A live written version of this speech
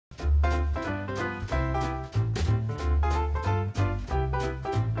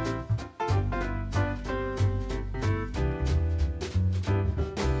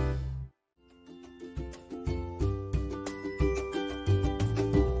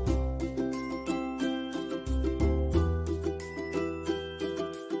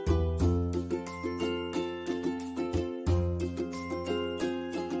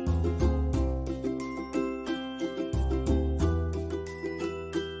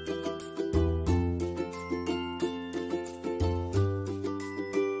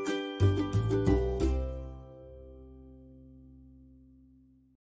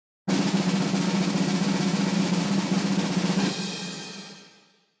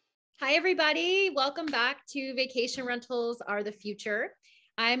Hi, everybody. Welcome back to Vacation Rentals Are the Future.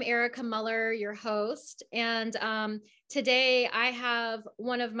 I'm Erica Muller, your host. And today I have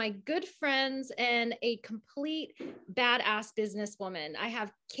one of my good friends and a complete badass businesswoman. I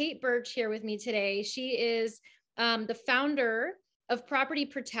have Kate Birtch here with me today. She is the founder of Property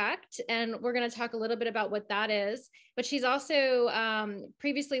Protect, and we're going to talk a little bit about what that is. But she's also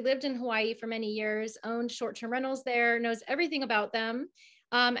previously lived in Hawaii for many years, owned short-term rentals there, knows everything about them.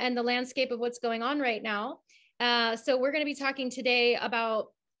 And the landscape of what's going on right now. So we're going to be talking today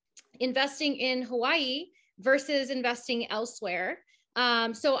about investing in Hawaii versus investing elsewhere.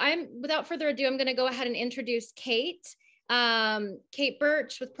 Without further ado, I'm going to go ahead and introduce Kate. Kate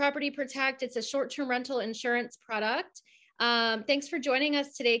Birtch with Property Protect. It's a short-term rental insurance product. Thanks for joining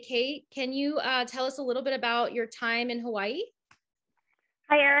us today, Kate. Can you tell us a little bit about your time in Hawaii?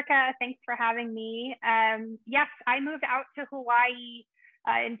 Hi, Erica. Thanks for having me. Yes, I moved out to Hawaii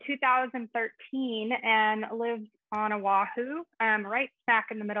in 2013 and lived on Oahu, right smack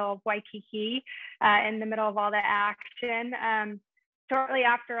in the middle of Waikiki, in the middle of all the action. Shortly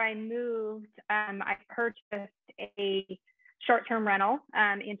after I moved, I purchased a short-term rental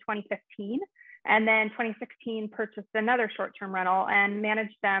in 2015, and then 2016 purchased another short-term rental and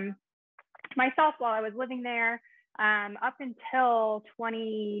managed them myself while I was living there up until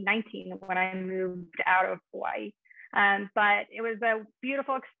 2019 when I moved out of Hawaii. But it was a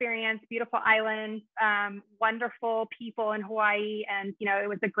beautiful experience, beautiful island, wonderful people in Hawaii. And, you know, it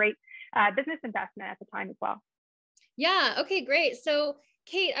was a great business investment at the time as well. Yeah. Okay, great. So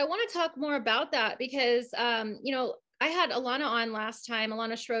Kate, I want to talk more about that because, you know, I had Alana on last time,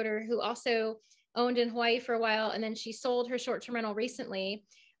 Alana Schroeder, who also owned in Hawaii for a while, and then she sold her short-term rental recently.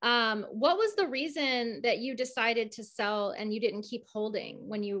 What was the reason that you decided to sell and you didn't keep holding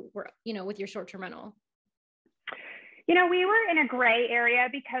when you were, you know, with your short-term rental? You know, we were in a gray area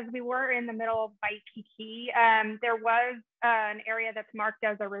because we were in the middle of Waikiki. There was an area that's marked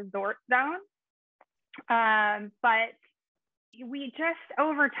as a resort zone. But we just,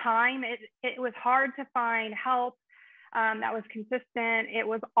 over time, it was hard to find help that was consistent. It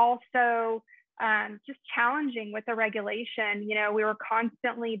was also just challenging with the regulation. You know, we were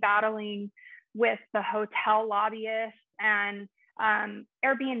constantly battling with the hotel lobbyists, and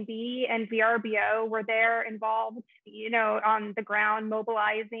Airbnb and VRBO were there involved, you know, on the ground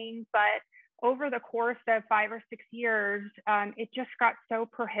mobilizing. But over the course of 5 or 6 years, it just got so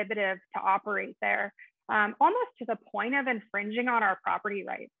prohibitive to operate there, almost to the point of infringing on our property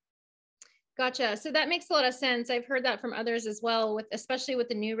rights. Gotcha. So that makes a lot of sense. I've heard that from others as well, especially with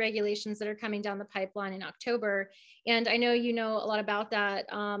the new regulations that are coming down the pipeline in October. And I know you know a lot about that,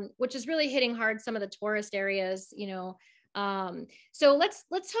 which is really hitting hard some of the tourist areas, you know. So let's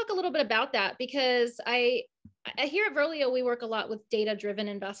talk a little bit about that, because I here at Verlio, we work a lot with data-driven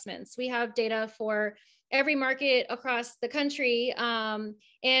investments. We have data for every market across the country, and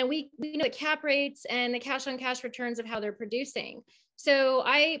we know the cap rates and the cash-on-cash returns of how they're producing. So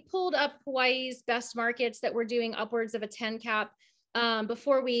I pulled up Hawaii's best markets that were doing upwards of a 10 cap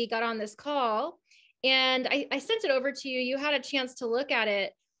before we got on this call, and I sent it over to you. You had a chance to look at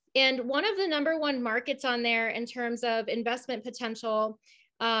it. And one of the #1 markets on there in terms of investment potential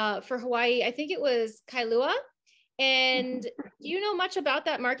for Hawaii, I think it was Kailua. And do you know much about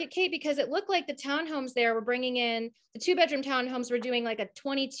that market, Kate? Because it looked like the townhomes there were bringing in, the 2-bedroom townhomes were doing like a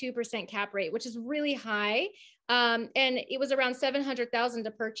 22% cap rate, which is really high. And it was around $700,000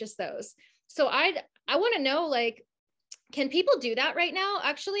 to purchase those. So I want to know, like, can people do that right now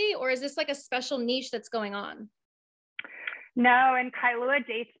actually? Or is this like a special niche that's going on? No, and Kailua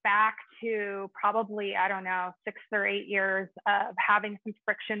dates back to probably, I don't know, 6 or 8 years of having some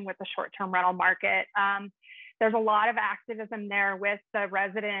friction with the short-term rental market. There's a lot of activism there with the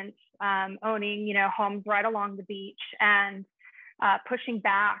residents owning, you know, homes right along the beach, and pushing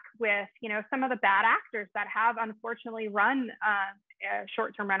back with, you know, some of the bad actors that have unfortunately run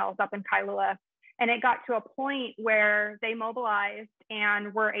short-term rentals up in Kailua. And it got to a point where they mobilized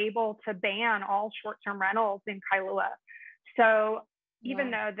and were able to ban all short-term rentals in Kailua. So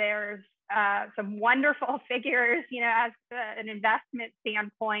even though there's some wonderful figures, you know, as an investment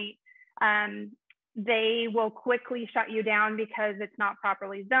standpoint, they will quickly shut you down because it's not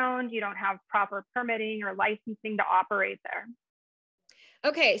properly zoned. You don't have proper permitting or licensing to operate there.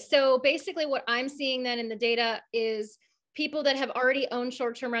 Okay, so basically what I'm seeing then in the data is people that have already owned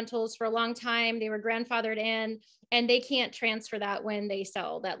short-term rentals for a long time, they were grandfathered in, and they can't transfer that when they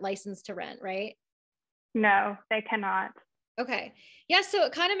sell that license to rent, right? No, they cannot. Okay. Yeah. So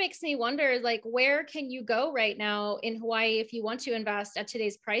it kind of makes me wonder, like, where can you go right now in Hawaii if you want to invest at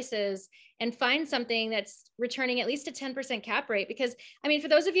today's prices and find something that's returning at least a 10% cap rate. Because I mean, for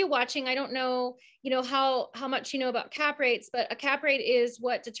those of you watching, I don't know, how much you know about cap rates, but a cap rate is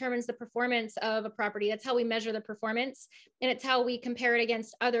what determines the performance of a property. That's how we measure the performance, and it's how we compare it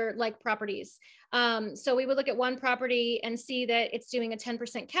against other like properties. So we would look at one property and see that it's doing a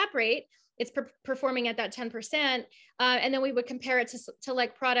 10% cap rate. It's performing at that 10%. And then we would compare it to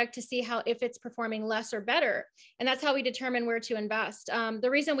like product to see if it's performing less or better. And that's how we determine where to invest. The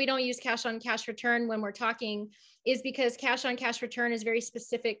reason we don't use cash on cash return when we're talking is because cash on cash return is very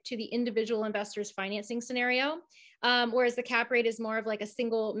specific to the individual investor's financing scenario. Whereas the cap rate is more of like a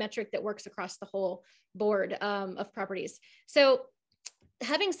single metric that works across the whole board of properties. So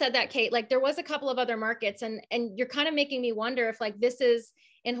having said that, Kate, like there was a couple of other markets, and you're kind of making me wonder if like this is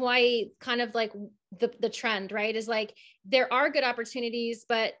in Hawaii kind of like the trend, right? Is like there are good opportunities,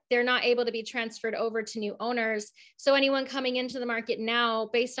 but they're not able to be transferred over to new owners. So anyone coming into the market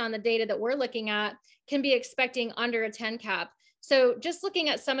now, based on the data that we're looking at, can be expecting under a 10 cap. So just looking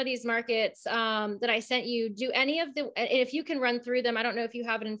at some of these markets that I sent you, do any of the, and if you can run through them, I don't know if you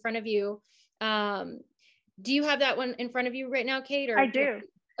have it in front of you. Do you have that one in front of you right now, Kate? Or I do.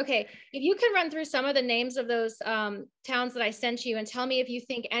 Okay, if you can run through some of the names of those towns that I sent you and tell me if you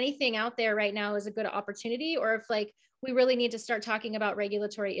think anything out there right now is a good opportunity, or if like we really need to start talking about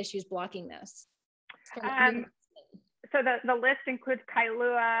regulatory issues blocking this. So the list includes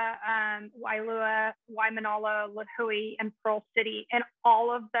Kailua, Wailua, Waimanalo, Lahui, and Pearl City. And all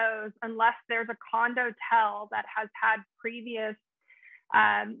of those, unless there's a condotel that has had previous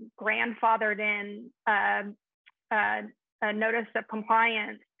grandfathered in a notice of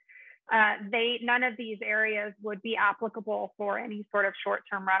compliance, none of these areas would be applicable for any sort of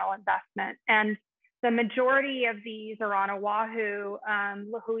short-term rental investment. And the majority of these are on Oahu.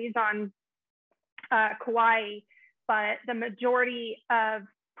 Lahui's on Kauai, but the majority of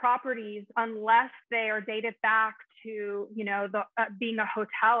properties, unless they are dated back to being a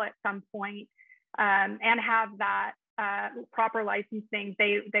hotel at some point and have that proper licensing,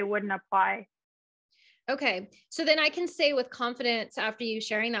 they wouldn't apply. Okay, so then I can say with confidence after you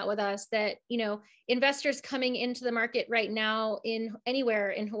sharing that with us that, investors coming into the market right now in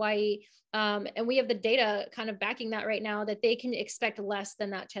anywhere in Hawaii, and we have the data kind of backing that right now, that they can expect less than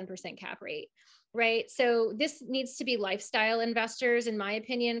that 10% cap rate, right? So this needs to be lifestyle investors, in my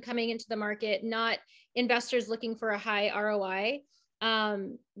opinion, coming into the market, not investors looking for a high ROI.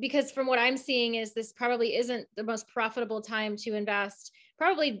 Because from what I'm seeing is this probably isn't the most profitable time to invest,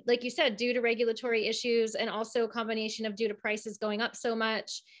 probably, like you said, due to regulatory issues, and also a combination of due to prices going up so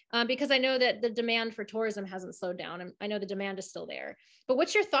much, because I know that the demand for tourism hasn't slowed down, and I know the demand is still there. But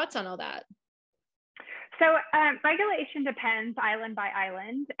what's your thoughts on all that? So regulation depends island by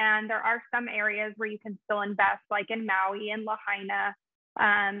island, and there are some areas where you can still invest, like in Maui and Lahaina,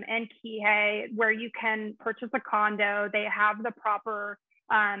 and Kihei, where you can purchase a condo. They have the proper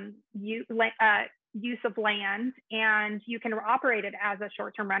use of land, and you can operate it as a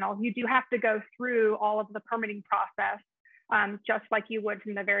short-term rental. You do have to go through all of the permitting process, just like you would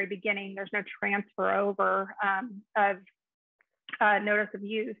from the very beginning. There's no transfer over of notice of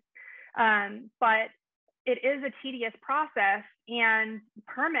use, but it is a tedious process. And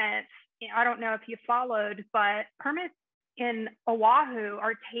permits, I don't know if you followed, but permits in Oahu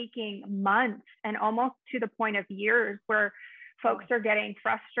are taking months and almost to the point of years, where folks are getting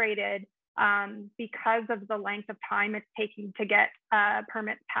frustrated because of the length of time it's taking to get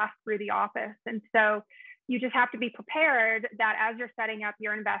permits passed through the office. And so you just have to be prepared that as you're setting up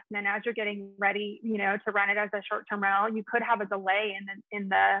your investment, as you're getting ready, to run it as a short-term rental, you could have a delay in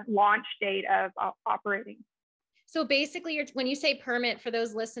the launch date of operating. So basically, when you say permit, for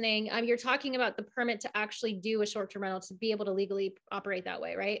those listening, you're talking about the permit to actually do a short-term rental, to be able to legally operate that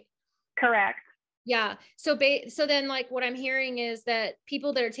way, right? Correct. Yeah. So then like what I'm hearing is that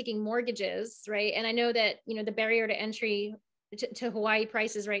people that are taking mortgages, right? And I know that, the barrier to entry to Hawaii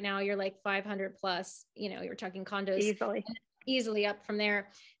prices right now, you're like 500 plus, you're talking condos easily up from there.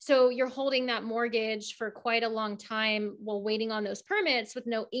 So you're holding that mortgage for quite a long time while waiting on those permits with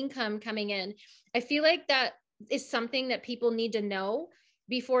no income coming in. I feel like that is something that people need to know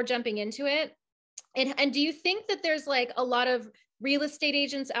before jumping into it. And do you think that there's like a lot of real estate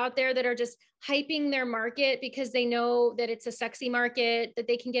agents out there that are just hyping their market because they know that it's a sexy market, that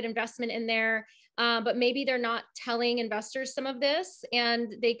they can get investment in there, but maybe they're not telling investors some of this,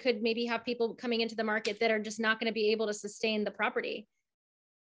 and they could maybe have people coming into the market that are just not going to be able to sustain the property?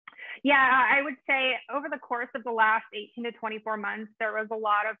 Yeah, I would say over the course of the last 18 to 24 months, there was a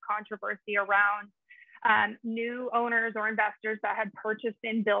lot of controversy around new owners or investors that had purchased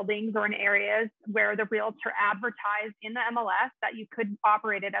in buildings or in areas where the realtor advertised in the MLS that you could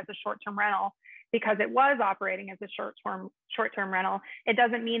operate it as a short-term rental because it was operating as a short-term rental. It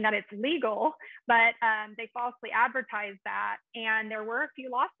doesn't mean that it's legal, but they falsely advertised that. And there were a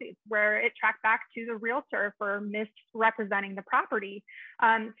few lawsuits where it tracked back to the realtor for misrepresenting the property.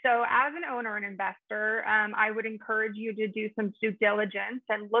 So as an owner and investor, I would encourage you to do some due diligence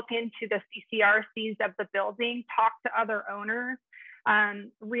and look into the CCRCs of the building, talk to other owners,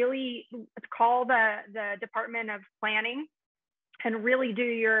 really call the Department of Planning and really do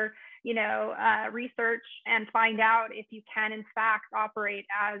your research and find out if you can in fact operate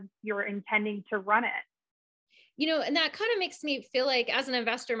as you're intending to run it. And that kind of makes me feel like, as an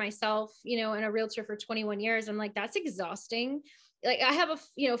investor myself, and a realtor for 21 years, I'm like, that's exhausting. Like, I have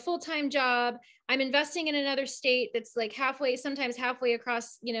a, full-time job. I'm investing in another state that's like sometimes halfway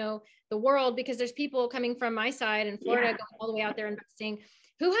across, the world, because there's people coming from my side in Florida going all the way out there investing.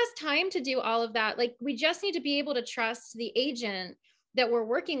 Who has time to do all of that? Like, we just need to be able to trust the agent that we're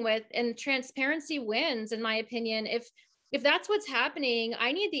working with, and transparency wins, in my opinion. If that's what's happening,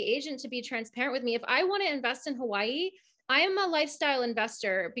 I need the agent to be transparent with me. If I want to invest in Hawaii, I am a lifestyle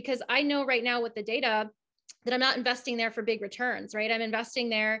investor, because I know right now with the data that I'm not investing there for big returns, right? I'm investing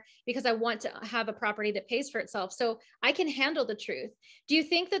there because I want to have a property that pays for itself. So I can handle the truth. Do you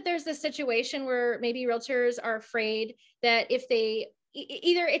think that there's a situation where maybe realtors are afraid that if they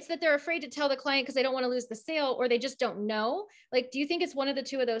either it's that they're afraid to tell the client because they don't want to lose the sale, or they just don't know? Like, do you think it's one of the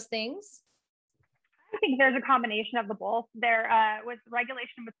two of those things? I think there's a combination of the both. There was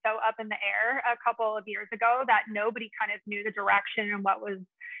regulation was so up in the air a couple of years ago that nobody kind of knew the direction and what was,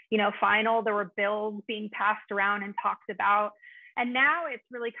 final. There were bills being passed around and talked about. And now it's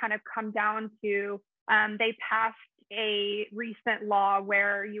really kind of come down to, they passed a recent law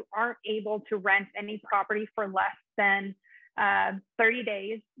where you aren't able to rent any property for less than 30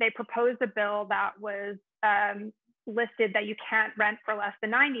 days. They proposed a bill that was listed that you can't rent for less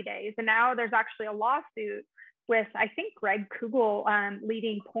than 90 days. And now there's actually a lawsuit with, I think, Greg Kugel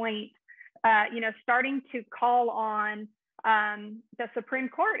leading point, starting to call on the Supreme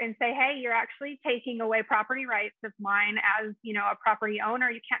Court and say, hey, you're actually taking away property rights of mine as, a property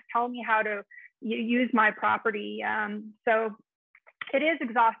owner. You can't tell me how to use my property. So it is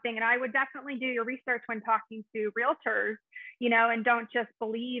exhausting. And I would definitely do your research when talking to realtors, and don't just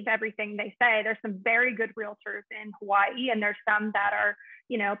believe everything they say. There's some very good realtors in Hawaii, and there's some that are,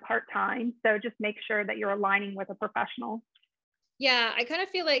 part-time. So just make sure that you're aligning with a professional. Yeah, I kind of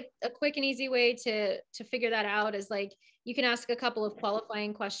feel like a quick and easy way to figure that out is like, you can ask a couple of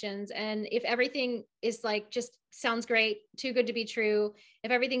qualifying questions. And if everything is like, just sounds great, too good to be true. If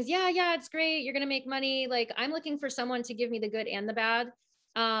everything's, yeah, it's great, you're going to make money. Like, I'm looking for someone to give me the good and the bad.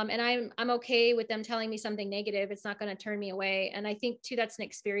 And I'm okay with them telling me something negative. It's not going to turn me away. And I think too, that's an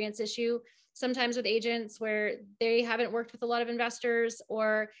experience issue sometimes with agents, where they haven't worked with a lot of investors,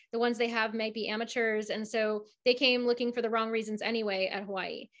 or the ones they have might be amateurs. And so they came looking for the wrong reasons anyway at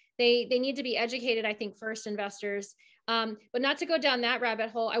Hawaii. They need to be educated, I think, first, investors. But not to go down that rabbit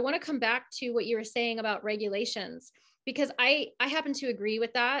hole, I want to come back to what you were saying about regulations, because I happen to agree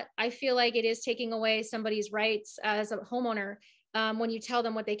with that. I feel like it is taking away somebody's rights as a homeowner when you tell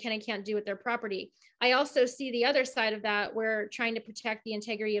them what they can and can't do with their property. I also see the other side of that, where trying to protect the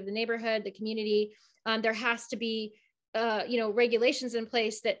integrity of the neighborhood, the community. There has to be, regulations in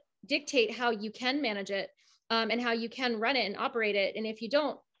place that dictate how you can manage it and how you can run it and operate it. And if you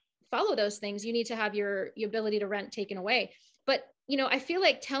don't follow those things, you need to have your ability to rent taken away. But, I feel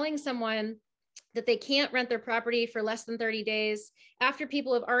like telling someone that they can't rent their property for less than 30 days after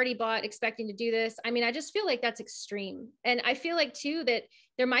people have already bought expecting to do this. I mean, I just feel like that's extreme. And I feel like too, that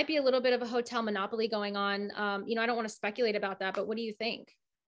there might be a little bit of a hotel monopoly going on. I don't want to speculate about that, but what do you think?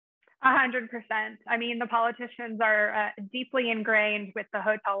 100%. I mean, the politicians are deeply ingrained with the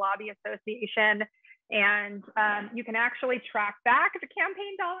Hotel Lobby Association. And you can actually track back the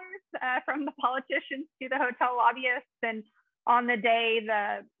campaign dollars from the politicians to the hotel lobbyists. And on the day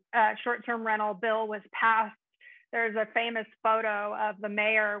the short-term rental bill was passed, there's a famous photo of the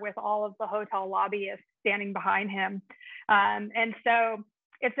mayor with all of the hotel lobbyists standing behind him. And so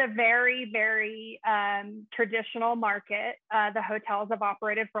it's a very, very traditional market. The hotels have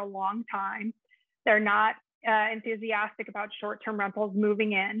operated for a long time. They're not enthusiastic about short-term rentals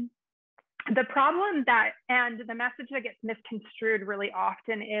moving in. The problem and the message that gets misconstrued really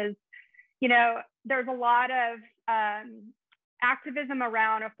often is, there's a lot of activism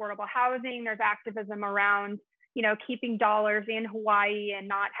around affordable housing. There's activism around, keeping dollars in Hawaii and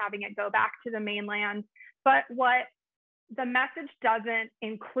not having it go back to the mainland. But what the message doesn't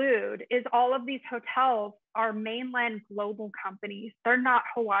include is all of these hotels are mainland global companies. They're not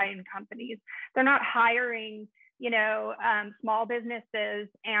Hawaiian companies. They're not hiring, small businesses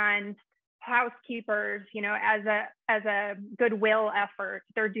and housekeepers, as a goodwill effort.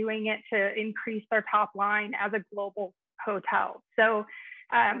 They're doing it to increase their top line as a global hotel. So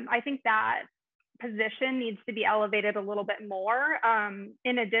I think that position needs to be elevated a little bit more.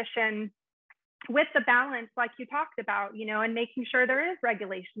 In addition, with the balance, like you talked about, and making sure there is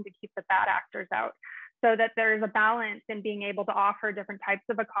regulation to keep the bad actors out, so that there's a balance in being able to offer different types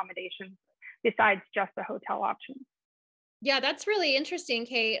of accommodations besides just the hotel option. Yeah, that's really interesting,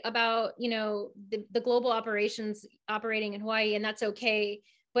 Kate, about, the global operations operating in Hawaii, and that's okay.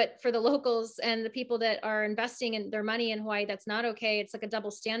 But for the locals and the people that are investing in their money in Hawaii, that's not okay. It's like a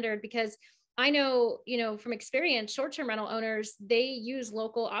double standard, because I know, from experience, short-term rental owners, they use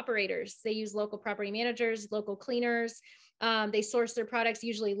local operators. They use local property managers, local cleaners. They source their products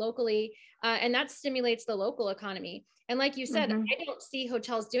usually locally, and that stimulates the local economy. And like you said, I don't see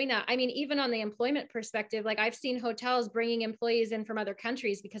hotels doing that. I mean, even on the employment perspective, like I've seen hotels bringing employees in from other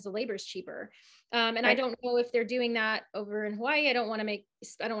countries because the labor is cheaper. And right. I don't know if they're doing that over in Hawaii. I don't want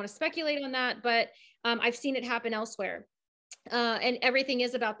to speculate on that, but I've seen it happen elsewhere. And everything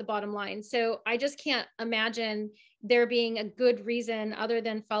is about the bottom line. So I just can't imagine there being a good reason other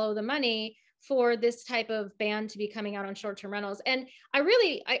than follow the money for this type of ban to be coming out on short-term rentals. And I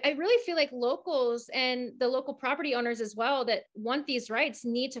really feel like locals and the local property owners as well that want these rights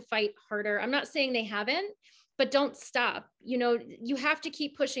need to fight harder. I'm not saying they haven't, but don't stop. You have to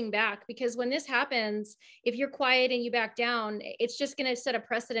keep pushing back, because when this happens, if you're quiet and you back down, it's just going to set a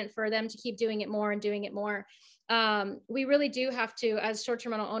precedent for them to keep doing it more and doing it more. We really do have to, as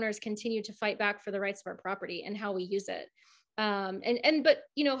short-term rental owners, continue to fight back for the rights of our property and how we use it. But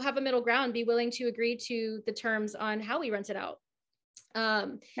have a middle ground, be willing to agree to the terms on how we rent it out.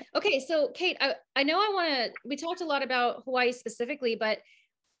 Okay, so Kate, I know we talked a lot about Hawaii specifically, but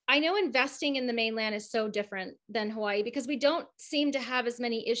I know investing in the mainland is so different than Hawaii, because we don't seem to have as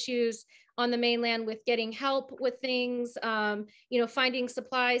many issues on the mainland with getting help with things, finding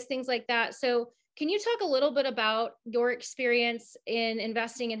supplies, things like that. So can you talk a little bit about your experience in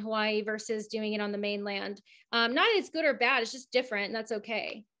investing in Hawaii versus doing it on the mainland? Not it's good or bad, it's just different, and that's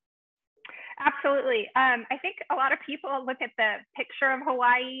okay. Absolutely. I think a lot of people look at the picture of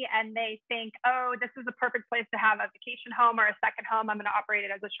Hawaii and they think, oh, this is a perfect place to have a vacation home or a second home. I'm going to operate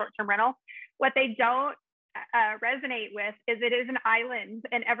it as a short-term rental. What they don't resonate with is it is an island,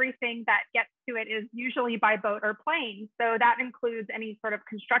 and everything that gets to it is usually by boat or plane. So that includes any sort of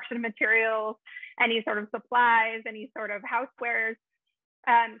construction materials, any sort of supplies, any sort of housewares.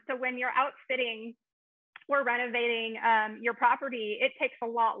 So when you're outfitting or renovating your property, it takes a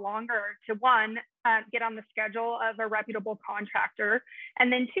lot longer to, one, get on the schedule of a reputable contractor,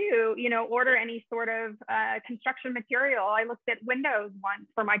 and then two, order any sort of construction material. I looked at windows once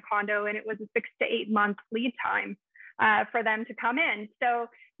for my condo, and it was a 6 to 8 month lead time for them to come in. So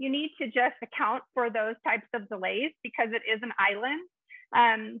you need to just account for those types of delays, because it is an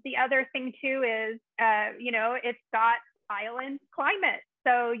island. The other thing too is, it's got island climate.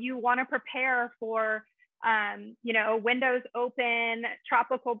 So you want to prepare for windows open,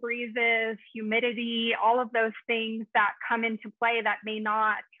 tropical breezes, humidity, all of those things that come into play that may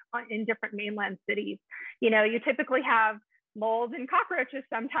not in different mainland cities. You typically have mold and cockroaches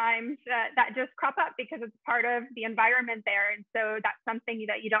sometimes that just crop up because it's part of the environment there. And so that's something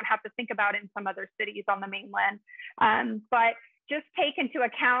that you don't have to think about in some other cities on the mainland. But just take into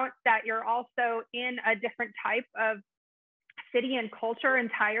account that you're also in a different type of city and culture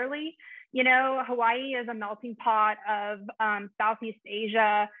entirely. Hawaii is a melting pot of Southeast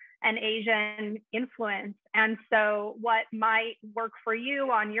Asia and Asian influence. And so what might work for you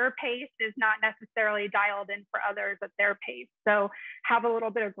on your pace is not necessarily dialed in for others at their pace. So have a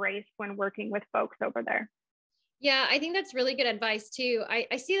little bit of grace when working with folks over there. Yeah, I think that's really good advice too.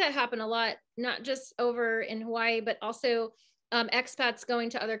 I see that happen a lot, not just over in Hawaii, but also expats going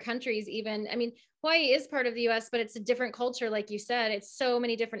to other countries even. I mean, Hawaii is part of the US, but it's a different culture. Like you said, it's so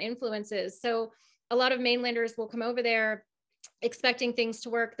many different influences. So a lot of mainlanders will come over there expecting things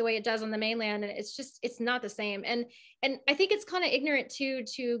to work the way it does on the mainland. And it's not the same. And I think it's kind of ignorant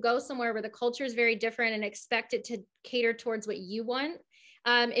to go somewhere where the culture is very different and expect it to cater towards what you want.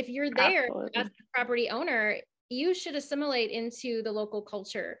 If you're there as a property owner, you should assimilate into the local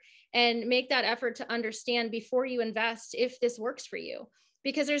culture and make that effort to understand before you invest if this works for you.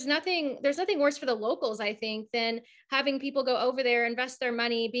 Because there's nothing worse for the locals, I think, than having people go over there, invest their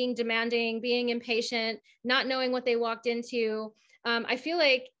money, being demanding, being impatient, not knowing what they walked into. I feel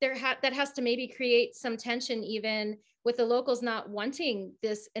like that has to maybe create some tension even with the locals not wanting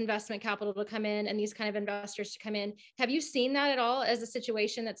this investment capital to come in and these kind of investors to come in. Have you seen that at all as a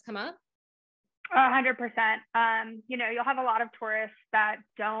situation that's come up? 100%. You'll have a lot of tourists that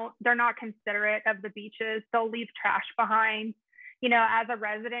they're not considerate of the beaches. They'll leave trash behind. As a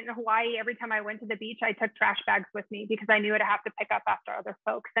resident in Hawaii, every time I went to the beach, I took trash bags with me because I knew I'd have to pick up after other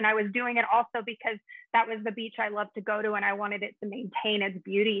folks. And I was doing it also because that was the beach I loved to go to, and I wanted it to maintain its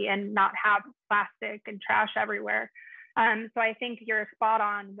beauty and not have plastic and trash everywhere. So I think you're spot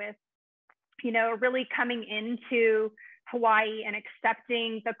on with, really coming into Hawaii and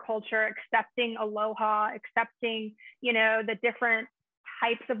accepting the culture, accepting aloha, accepting, the different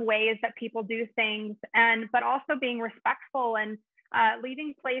types of ways that people do things, but also being respectful and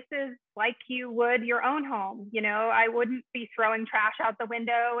leaving places like you would your own home. I wouldn't be throwing trash out the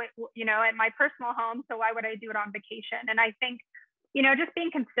window, at my personal home. So why would I do it on vacation? And I think, just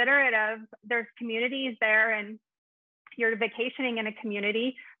being considerate of there's communities there, and you're vacationing in a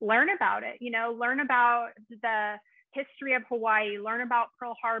community, learn about it, learn about the history of Hawaii, learn about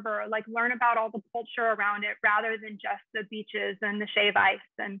Pearl Harbor, learn about all the culture around it rather than just the beaches and the shave ice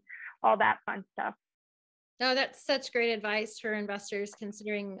and all that fun stuff. No, that's such great advice for investors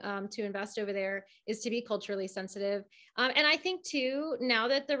considering to invest over there, is to be culturally sensitive. And I think too, now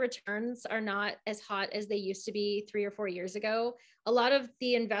that the returns are not as hot as they used to be 3 or 4 years ago, a lot of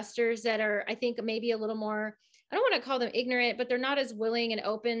the investors that are, I think, maybe a little more, I don't want to call them ignorant, but they're not as willing and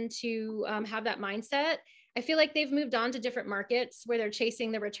open to have that mindset. I feel like they've moved on to different markets where they're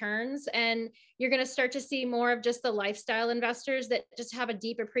chasing the returns, and you're going to start to see more of just the lifestyle investors that just have a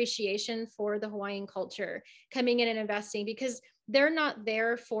deep appreciation for the Hawaiian culture coming in and investing, because they're not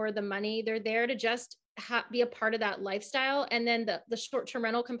there for the money. They're there to just be a part of that lifestyle. And then the short-term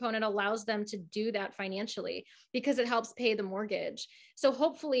rental component allows them to do that financially because it helps pay the mortgage. So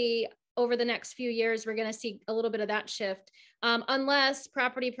hopefully over the next few years, we're going to see a little bit of that shift, unless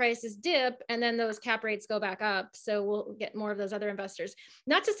property prices dip and then those cap rates go back up. So we'll get more of those other investors.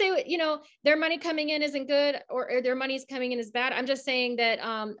 Not to say, their money coming in isn't good or their money's coming in is bad. I'm just saying that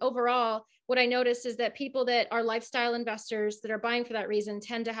overall, what I noticed is that people that are lifestyle investors that are buying for that reason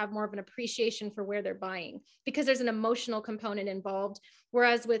tend to have more of an appreciation for where they're buying because there's an emotional component involved.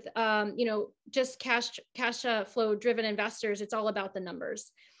 Whereas with, just cash flow driven investors, it's all about the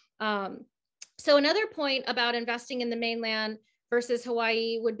numbers. So another point about investing in the mainland versus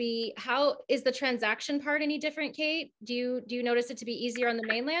Hawaii would be, how is the transaction part any different, Kate? Do you notice it to be easier on the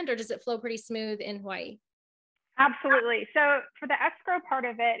mainland, or does it flow pretty smooth in Hawaii? Absolutely. So for the escrow part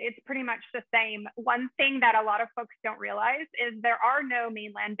of it, it's pretty much the same. One thing that a lot of folks don't realize is there are no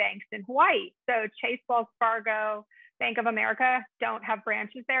mainland banks in Hawaii. So Chase, Wells Fargo, Bank of America don't have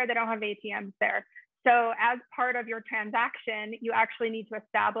branches there. They don't have ATMs there. So as part of your transaction, you actually need to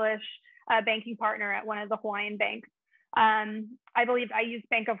establish a banking partner at one of the Hawaiian banks. I believe I used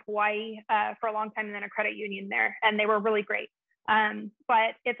Bank of Hawaii for a long time, and then a credit union there, and they were really great.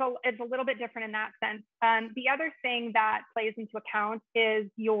 But it's a little bit different in that sense. The other thing that plays into account is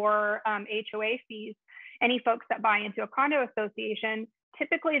your HOA fees. Any folks that buy into a condo association,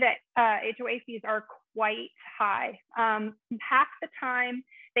 typically the HOA fees are quite high. Half the time,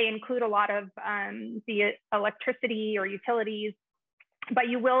 they include a lot of the electricity or utilities, but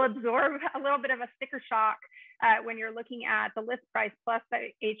you will absorb a little bit of a sticker shock when you're looking at the list price plus the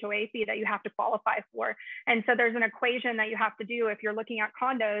HOA fee that you have to qualify for. And so there's an equation that you have to do if you're looking at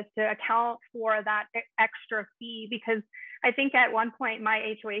condos to account for that extra fee, because I think at one point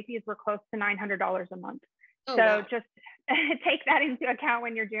my HOA fees were close to $900 a month. Oh, so wow. Just take that into account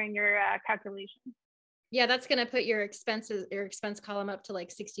when you're doing your calculations. Yeah, that's going to put your expense column up to like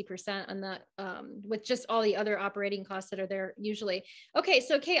 60% on that, with just all the other operating costs that are there usually. Okay,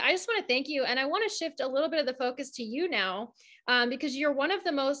 so Kate, I just want to thank you. And I want to shift a little bit of the focus to you now, because you're one of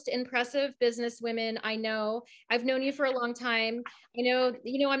the most impressive business women I know. I've known you for a long time. I know,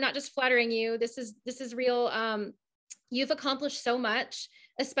 I'm not just flattering you. This is real. You've accomplished so much,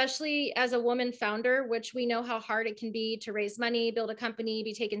 especially as a woman founder, which we know how hard it can be to raise money, build a company,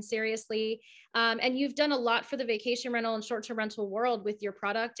 be taken seriously. And you've done a lot for the vacation rental and short-term rental world with your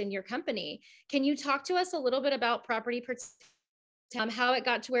product and your company. Can you talk to us a little bit about Property Protect, how it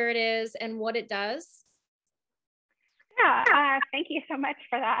got to where it is and what it does? Yeah, thank you so much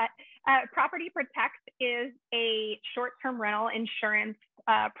for that. Property Protect is a short-term rental insurance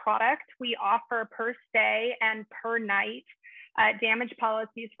product. We offer per stay and per night damage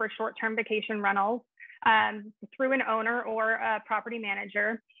policies for short-term vacation rentals through an owner or a property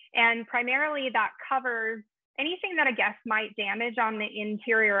manager. And primarily that covers anything that a guest might damage on the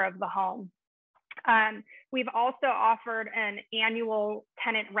interior of the home. We've also offered an annual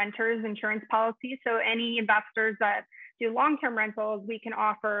tenant renters insurance policy. So any investors that do long-term rentals, we can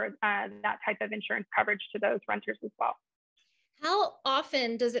offer that type of insurance coverage to those renters as well. How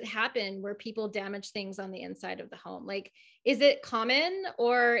often does it happen where people damage things on the inside of the home? Like, is it common,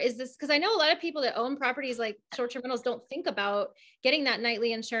 or is this, because I know a lot of people that own properties like short-term rentals don't think about getting that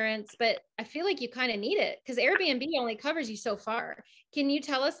nightly insurance, but I feel like you kind of need it because Airbnb only covers you so far. Can you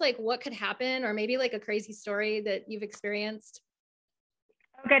tell us like what could happen, or maybe like a crazy story that you've experienced?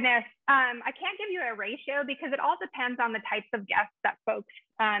 Oh goodness, I can't give you a ratio because it all depends on the types of guests that folks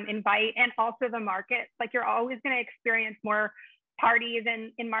invite, and also the markets. Like, you're always going to experience more parties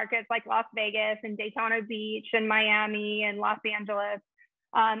in markets like Las Vegas and Daytona Beach and Miami and Los Angeles.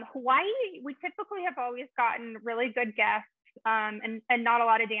 Hawaii, we typically have always gotten really good guests and not a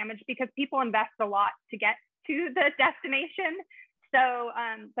lot of damage because people invest a lot to get to the destination. So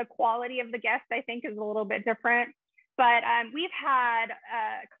the quality of the guests, I think, is a little bit different. But we've had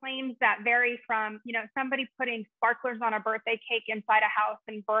claims that vary from, somebody putting sparklers on a birthday cake inside a house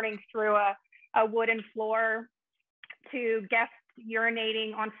and burning through a wooden floor, to guests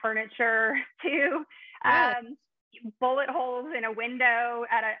urinating on furniture, to bullet holes in a window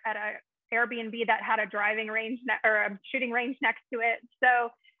at a Airbnb that had a driving range or a shooting range next to it. So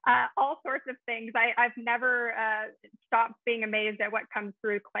all sorts of things. I've never stopped being amazed at what comes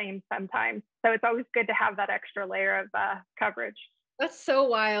through claims sometimes. So it's always good to have that extra layer of coverage. That's so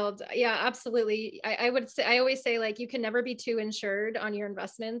wild. Yeah, absolutely. I always say, like, you can never be too insured on your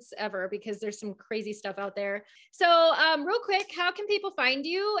investments ever, because there's some crazy stuff out there. So real quick, how can people find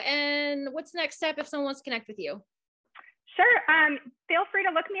you, and what's the next step if someone wants to connect with you? Sure. Feel free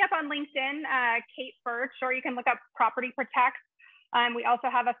to look me up on LinkedIn, Kate Birtch, or you can look up Property Protect. We also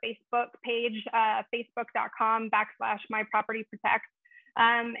have a Facebook page, facebook.com/mypropertyprotect.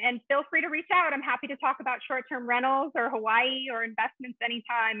 And feel free to reach out. I'm happy to talk about short-term rentals or Hawaii or investments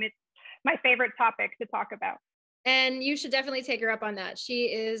anytime. It's my favorite topic to talk about. And you should definitely take her up on that. She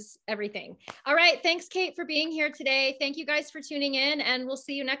is everything. All right. Thanks, Kate, for being here today. Thank you guys for tuning in, and we'll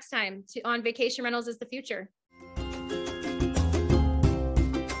see you next time on Vacation Rentals is the Future.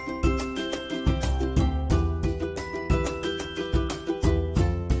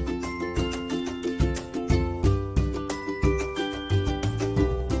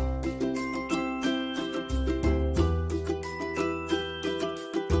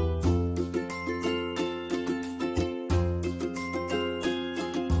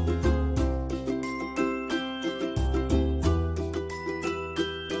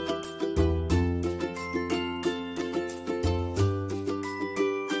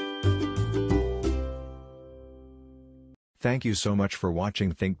 Thank you so much for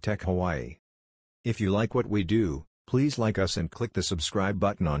watching ThinkTech Hawaii. If you like what we do, please like us and click the subscribe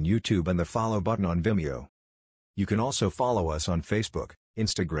button on YouTube and the follow button on Vimeo. You can also follow us on Facebook,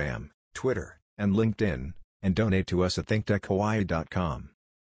 Instagram, Twitter, and LinkedIn, and donate to us at thinktechhawaii.com.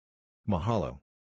 Mahalo.